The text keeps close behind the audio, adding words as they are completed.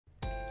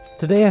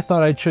Today I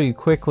thought I'd show you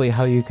quickly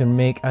how you can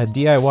make a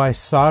DIY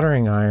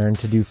soldering iron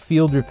to do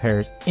field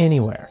repairs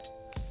anywhere.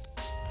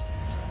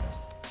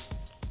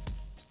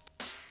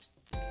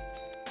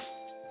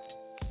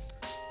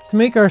 To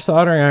make our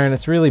soldering iron,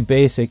 it's really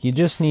basic. You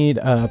just need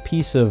a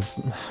piece of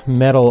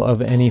metal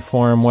of any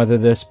form, whether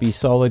this be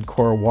solid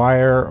core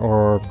wire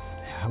or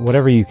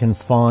whatever you can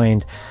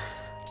find.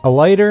 A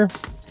lighter,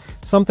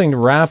 something to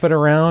wrap it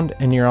around,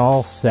 and you're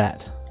all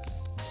set.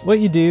 What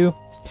you do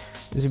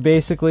is you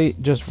basically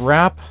just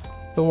wrap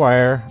the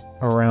wire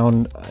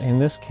around, in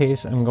this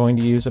case I'm going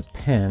to use a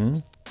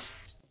pin.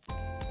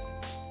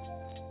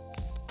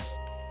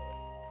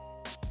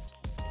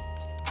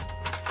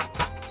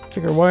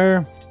 Take our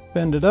wire,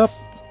 bend it up,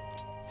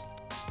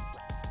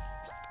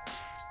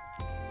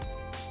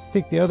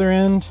 take the other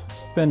end,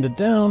 bend it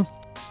down,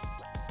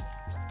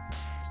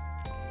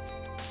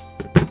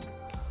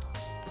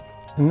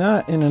 and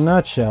that in a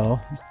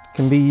nutshell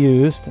can be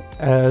used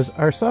as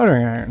our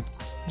soldering iron.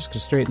 Just gonna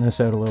straighten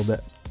this out a little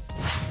bit.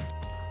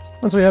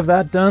 Once we have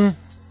that done,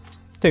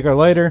 take our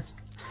lighter,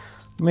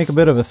 make a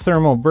bit of a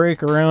thermal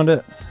break around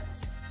it.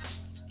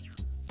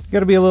 You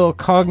gotta be a little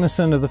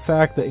cognizant of the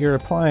fact that you're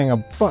applying a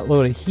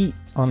buttload of heat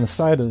on the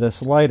side of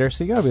this lighter,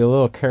 so you gotta be a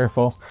little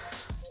careful.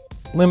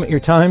 Limit your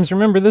times.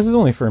 Remember, this is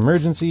only for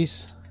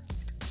emergencies.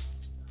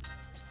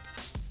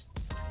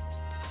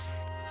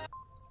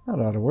 That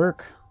ought to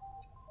work.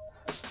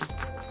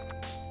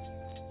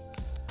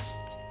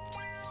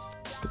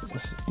 Get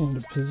this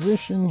into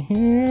position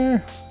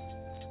here.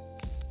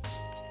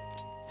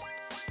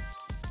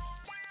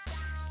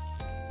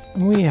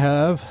 And we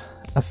have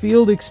a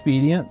field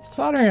expedient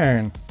soldering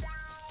iron.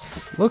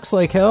 Looks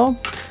like hell,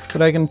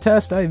 but I can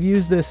attest I've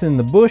used this in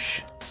the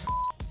bush.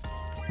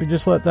 We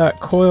just let that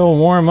coil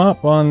warm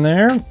up on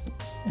there,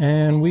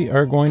 and we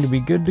are going to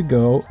be good to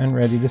go and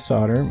ready to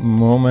solder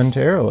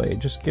momentarily.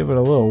 Just give it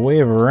a little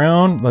wave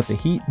around, let the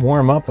heat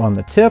warm up on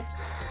the tip,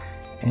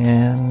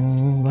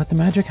 and let the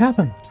magic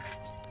happen.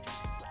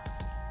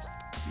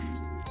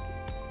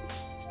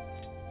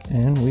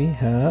 And we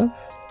have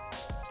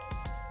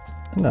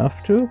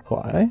enough to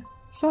apply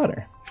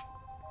solder.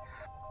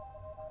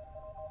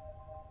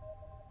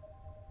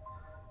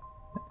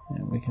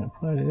 And we can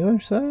apply to the other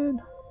side.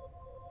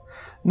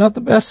 Not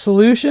the best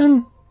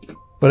solution,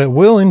 but it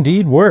will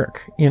indeed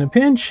work. In a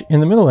pinch,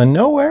 in the middle of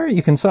nowhere,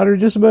 you can solder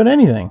just about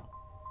anything.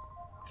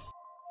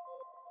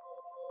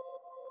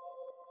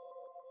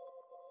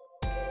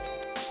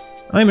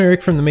 I'm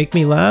Eric from the Make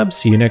Me Lab.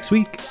 See you next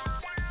week.